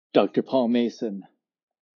Dr. Paul Mason.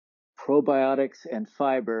 Probiotics and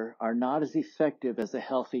fiber are not as effective as a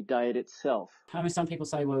healthy diet itself. I mean, some people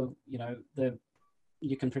say, well,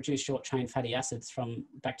 you can produce short-chain fatty acids from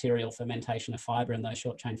bacterial fermentation of fiber, and those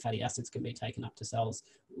short-chain fatty acids can be taken up to cells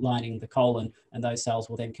lining the colon, and those cells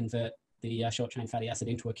will then convert the short-chain fatty acid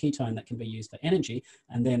into a ketone that can be used for energy,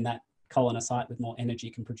 and then that colonocyte with more energy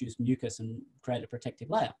can produce mucus and create a protective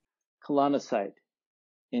layer. Colonocyte,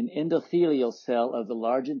 an endothelial cell of the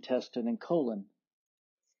large intestine and colon.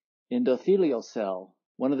 Endothelial cell,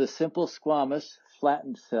 one of the simple squamous,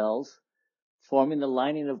 flattened cells, forming the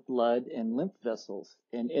lining of blood and lymph vessels,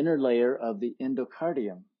 an inner layer of the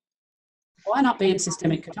endocardium. Why not be in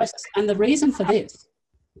systemic ketosis? And the reason for this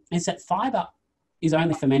is that fiber is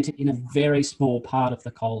only fermented in a very small part of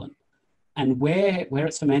the colon. And where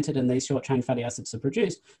it's fermented and these short-chain fatty acids are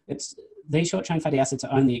produced, these short-chain fatty acids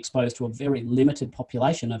are only exposed to a very limited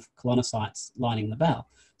population of colonocytes lining the bowel.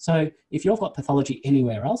 So if you've got pathology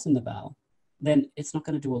anywhere else in the bowel, then it's not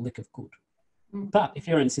going to do a lick of good. But if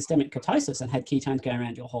you're in systemic ketosis and had ketones going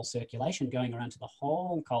around your whole circulation, going around to the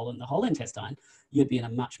whole colon, the whole intestine, you'd be in a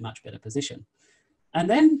much, much better position. And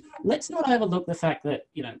then let's not overlook the fact that,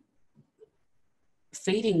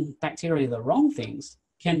 feeding bacteria the wrong things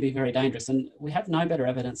can be very dangerous. And we have no better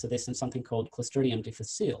evidence of this than something called clostridium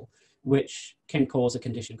difficile, which can cause a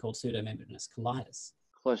condition called pseudomembranous colitis.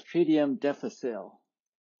 Clostridium difficile,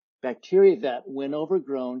 bacteria that, when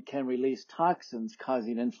overgrown, can release toxins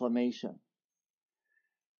causing inflammation.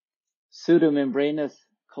 Pseudomembranous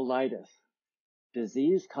colitis,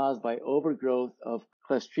 disease caused by overgrowth of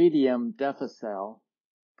Clostridium difficile,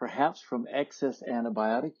 perhaps from excess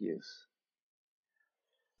antibiotic use.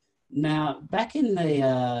 Now, back in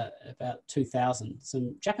the about 2000,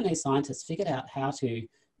 some Japanese scientists figured out how to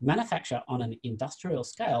manufacture on an industrial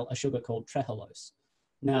scale a sugar called trehalose.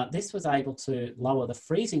 Now, this was able to lower the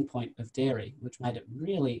freezing point of dairy, which made it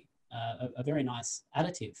really a very nice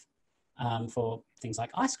additive for things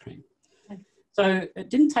like ice cream. So it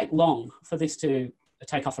didn't take long for this to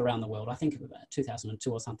take off around the world. I think about 2002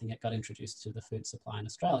 or something, it got introduced to the food supply in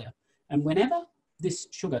Australia. And whenever this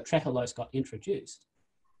sugar, trehalose, got introduced,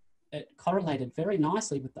 it correlated very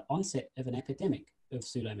nicely with the onset of an epidemic of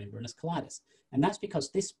pseudomembranous colitis. And that's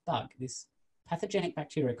because this bug, this pathogenic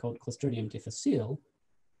bacteria called Clostridium difficile,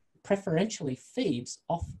 preferentially feeds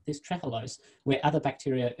off this trehalose, where other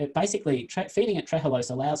bacteria, feeding it trehalose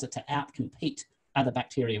allows it to outcompete other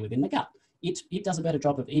bacteria within the gut. It does a better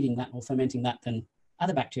job of eating that or fermenting that than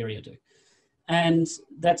other bacteria do. And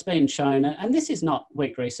that's been shown, and this is not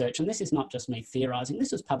weak research, and this is not just me theorizing,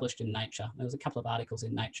 this was published in Nature. There was a couple of articles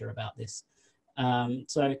in Nature about this.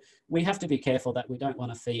 So we have to be careful that we don't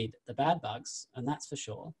want to feed the bad bugs, and that's for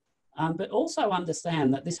sure. But also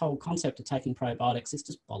understand that this whole concept of taking probiotics is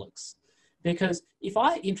just bollocks. Because if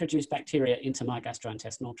I introduce bacteria into my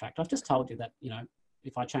gastrointestinal tract, I've just told you that,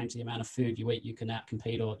 if I change the amount of food you eat, you can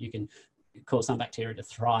outcompete, or you can cause some bacteria to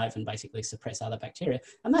thrive and basically suppress other bacteria.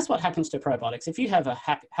 And that's what happens to probiotics. If you have a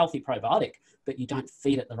healthy probiotic, but you don't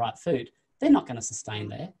feed it the right food, they're not going to sustain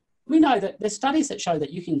there. We know that there's studies that show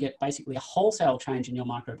that you can get basically a wholesale change in your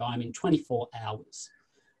microbiome in 24 hours.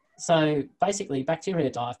 So basically, bacteria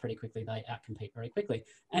die pretty quickly. They outcompete very quickly.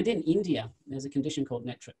 And in India, there's a condition called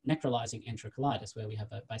necrolizing enterocolitis, where we have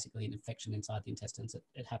basically an infection inside the intestines.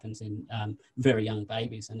 It happens in very young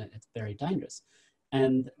babies, and it's very dangerous.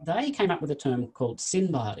 And they came up with a term called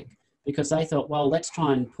synbiotic, because they thought, well, let's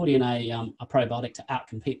try and put in a probiotic to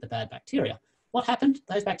outcompete the bad bacteria. What happened?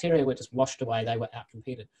 Those bacteria were just washed away. They were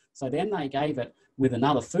outcompeted. So then they gave it with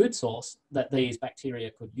another food source that these bacteria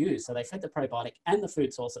could use. So they fed the probiotic and the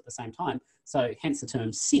food source at the same time. So hence the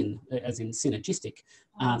term syn, as in synergistic,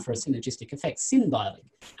 for a synergistic effect, synbiotic.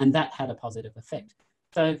 And that had a positive effect.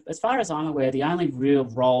 So as far as I'm aware, the only real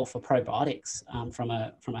role for probiotics from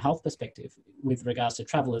a health perspective with regards to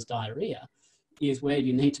traveller's diarrhea is where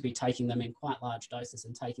you need to be taking them in quite large doses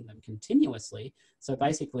and taking them continuously. So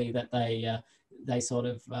basically that they sort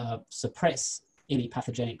of suppress any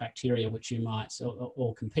pathogenic bacteria which you might,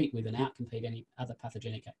 or compete with and outcompete any other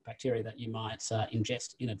pathogenic bacteria that you might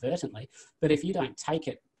ingest inadvertently. But if you don't take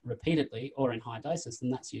it repeatedly or in high doses, then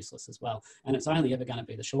that's useless as well. And it's only ever going to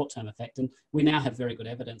be the short-term effect. And we now have very good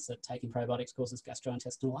evidence that taking probiotics causes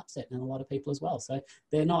gastrointestinal upset in a lot of people as well. So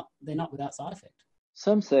they're not without side effect.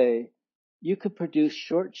 Some say you could produce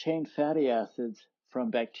short-chain fatty acids from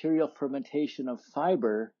bacterial fermentation of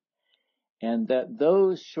fiber, and that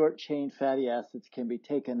those short-chain fatty acids can be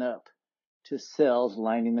taken up to cells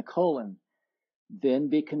lining the colon, then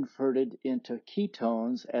be converted into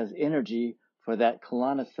ketones as energy for that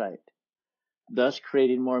colonocyte, thus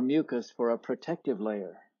creating more mucus for a protective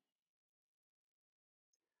layer.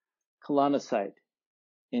 Colonocyte,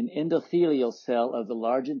 an endothelial cell of the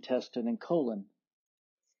large intestine and colon.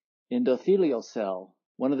 Endothelial cell,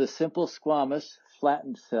 one of the simple squamous,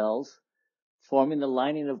 flattened cells forming the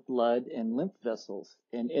lining of blood and lymph vessels,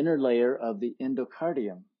 an inner layer of the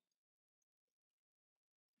endocardium.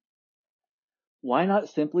 Why not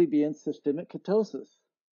simply be in systemic ketosis?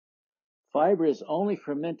 Fiber is only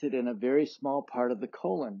fermented in a very small part of the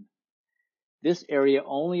colon. This area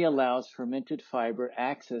only allows fermented fiber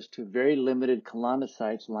access to very limited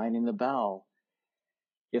colonocytes lining the bowel.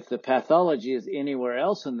 If the pathology is anywhere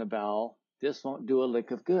else in the bowel, this won't do a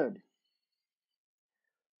lick of good.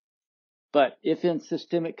 But if in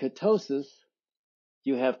systemic ketosis,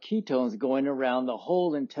 you have ketones going around the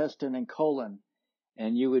whole intestine and colon,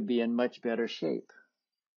 and you would be in much better shape.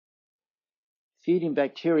 Feeding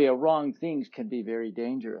bacteria wrong things can be very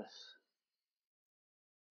dangerous.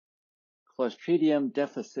 Clostridium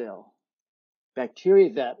difficile.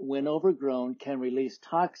 Bacteria that, when overgrown, can release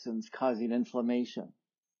toxins causing inflammation.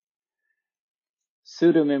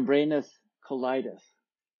 Pseudomembranous colitis.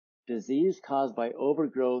 Disease caused by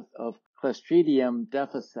overgrowth of Clostridium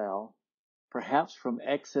difficile, perhaps from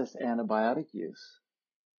excess antibiotic use.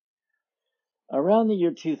 Around the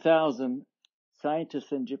year 2000,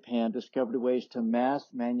 scientists in Japan discovered ways to mass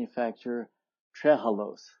manufacture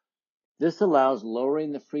trehalose. This allows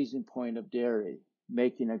lowering the freezing point of dairy,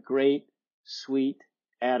 making a great, sweet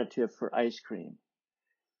additive for ice cream.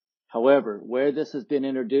 However, where this has been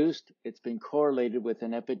introduced, it's been correlated with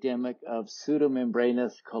an epidemic of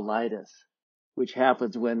pseudomembranous colitis, which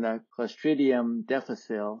happens when the Clostridium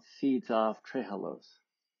difficile feeds off trehalose.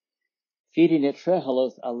 Feeding it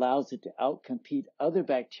trehalose allows it to outcompete other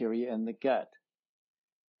bacteria in the gut.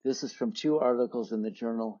 This is from 2 articles in the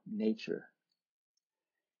journal Nature.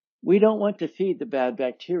 We don't want to feed the bad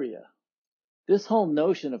bacteria. This whole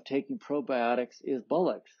notion of taking probiotics is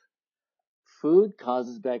bollocks. Food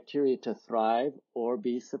causes bacteria to thrive or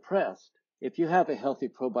be suppressed. If you have a healthy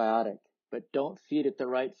probiotic, but don't feed it the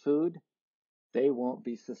right food, they won't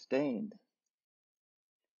be sustained.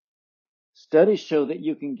 Studies show that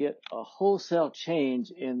you can get a wholesale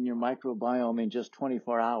change in your microbiome in just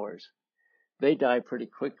 24 hours. They die pretty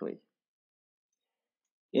quickly.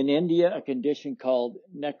 In India, a condition called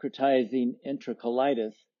necrotizing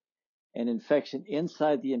enterocolitis, an infection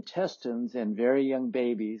inside the intestines in very young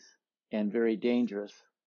babies and very dangerous.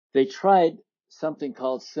 They tried something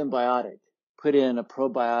called symbiotic, put in a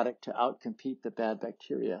probiotic to outcompete the bad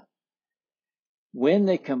bacteria. When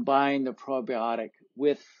they combined the probiotic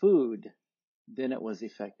with food, then it was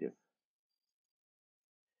effective.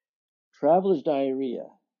 Traveler's diarrhea.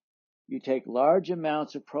 You take large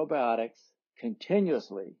amounts of probiotics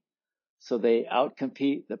continuously so they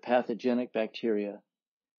outcompete the pathogenic bacteria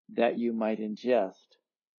that you might ingest.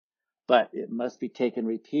 But it must be taken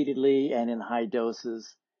repeatedly and in high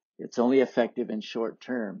doses. It's only effective in short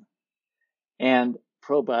term. And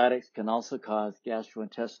probiotics can also cause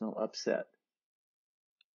gastrointestinal upset.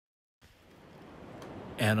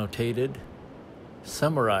 Annotated,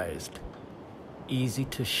 summarized, easy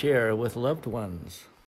to share with loved ones.